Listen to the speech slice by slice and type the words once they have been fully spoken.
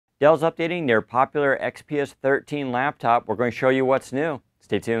Dell's updating their popular XPS 13 laptop. We're going to show you what's new.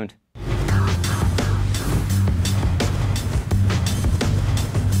 Stay tuned.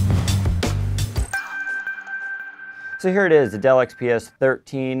 So here it is, the Dell XPS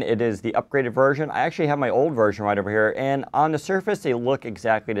 13. It is the upgraded version. I actually have my old version right over here, and on the surface they look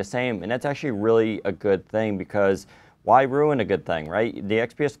exactly the same, and that's actually really a good thing, because why ruin a good thing, right? The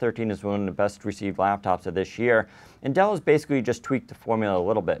XPS 13 is one of the best received laptops of this year, and Dell has basically just tweaked the formula a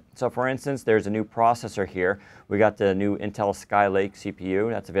little bit. So for instance, there's a new processor here. We got the new Intel Skylake CPU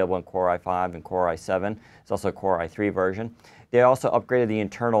that's available in Core i5 and Core i7. It's also a Core i3 version. They also upgraded the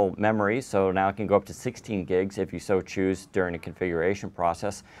internal memory, so now it can go up to 16 gigs if you so choose during the configuration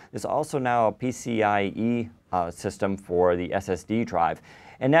process. There's also now a PCIe system for the SSD drive.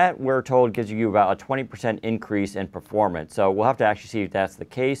 And that, we're told, gives you about a 20% increase in performance. So we'll have to actually see if that's the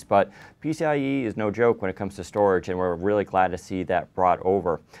case, but PCIe is no joke when it comes to storage, and we're really glad to see that brought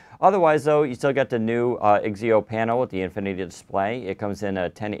over. Otherwise, though, you still got the new Exio panel with the Infinity display. It comes in a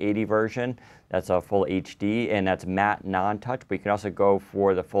 1080 version. That's a full HD, and that's matte non-touch, but you can also go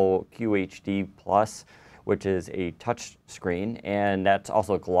for the full QHD Plus, which is a touch screen, and that's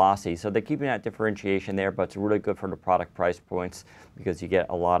also glossy. So they're keeping that differentiation there, but it's really good for the product price points because you get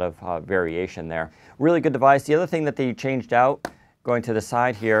a lot of variation there. Really good device. The other thing that they changed out, going to the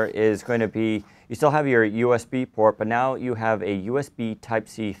side here, is going to be, you still have your USB port, but now you have a USB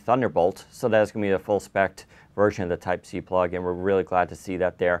Type-C Thunderbolt, so that's going to be the full spec version of the Type-C plug, and we're really glad to see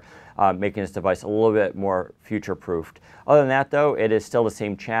that there, making this device a little bit more future-proofed. Other than that, though, it is still the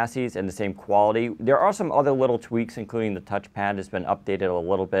same chassis and the same quality. There are some other little tweaks, including the touchpad has been updated a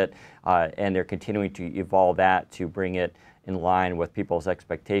little bit, and they're continuing to evolve that to bring it in line with people's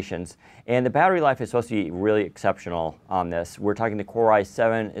expectations. And the battery life is supposed to be really exceptional on this. We're talking the Core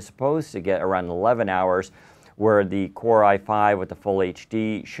i7 is supposed to get around 11 hours, where the Core i5 with the full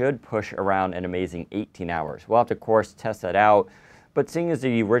HD should push around an amazing 18 hours. We'll have to, of course, test that out. But seeing as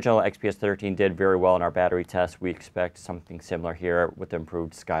the original XPS 13 did very well in our battery test, we expect something similar here with the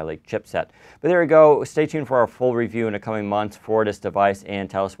improved Skylake chipset. But there we go. Stay tuned for our full review in the coming months for this device, and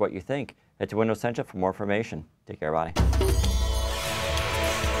tell us what you think. Head to Windows Central for more information. Take care, everybody.